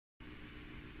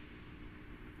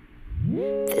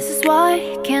This is why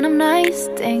can't have nice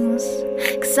things,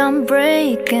 'cause I'm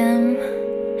breaking.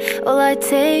 All I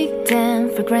take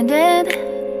them for granted.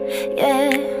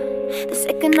 Yeah, the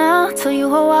second I tell you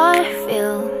how I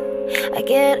feel, I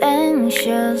get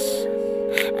anxious,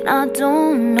 and I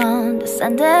don't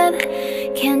understand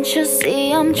it. Can't you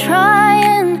see I'm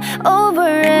trying over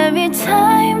every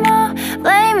time? I'm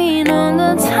blaming on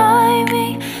the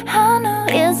timing. I know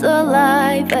it's a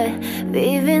lie, but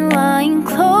we've been lying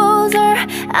closer.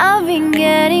 I've been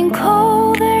getting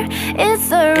colder.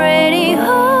 It's already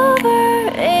over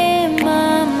in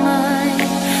my mind.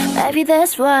 Maybe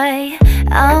that's why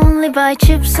I only buy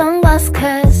cheap sunglasses,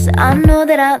 'cause I know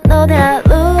that I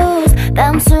lose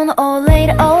them sooner or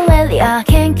later. Oh lately I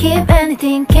can't keep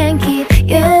anything, can't keep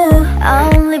you.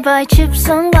 I only buy cheap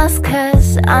sunglasses, 'cause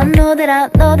I know that I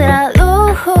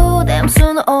lose them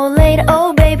sooner or later.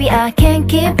 Oh baby, I can't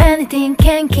keep anything,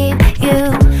 can't keep you.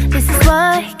 This is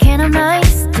why can't have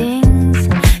nice things,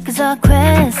 'cause I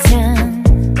question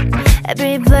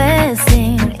every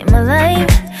blessing in my life.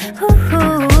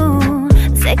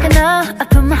 Second I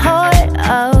put my heart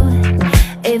out,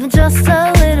 even just a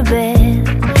little bit.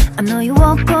 I know you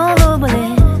walk all over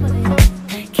it.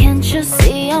 Can't you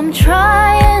see I'm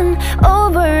trying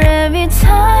over every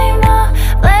time? I'm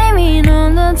blaming on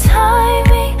the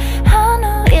timing. I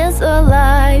know it's a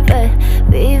lie, but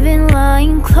we've been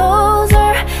lying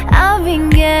closer. I've been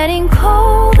getting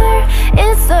colder.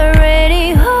 It's already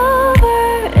over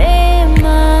in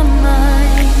my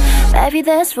mind. Maybe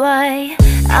that's why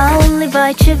I only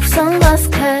buy cheap sunglasses,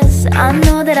 'cause I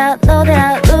know that I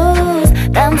lose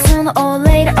them sooner or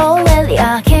later. Oh lately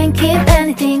I can't keep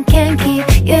anything, can't keep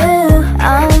you.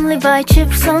 I only buy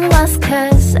cheap sunglasses,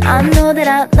 'cause I know that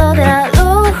I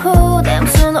lose them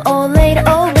sooner or later.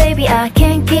 Oh baby, I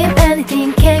can't keep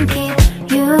anything, can't keep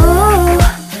you.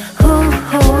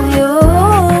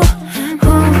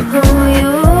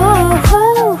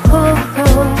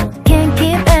 Can't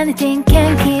keep anything,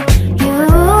 can't keep you.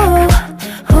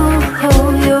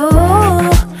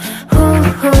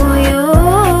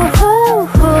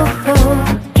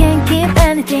 Can't keep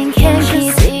anything, can't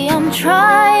keep. See I'm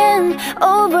trying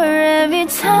over every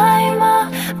time. I'm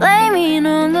blaming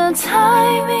on the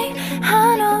timing.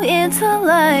 I know it's a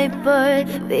lie, but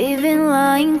we've been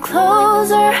lying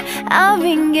closer. I've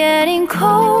been getting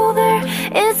colder.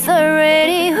 It's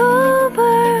already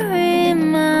over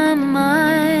in my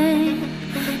mind.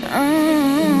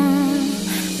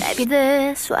 Maybe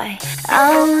that's why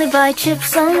I only buy cheap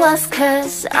sunglasses,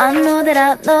 'cause I know that I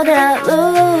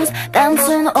lose them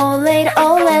sooner or later.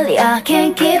 Oh lately I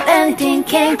can't keep anything,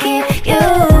 can't keep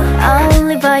you.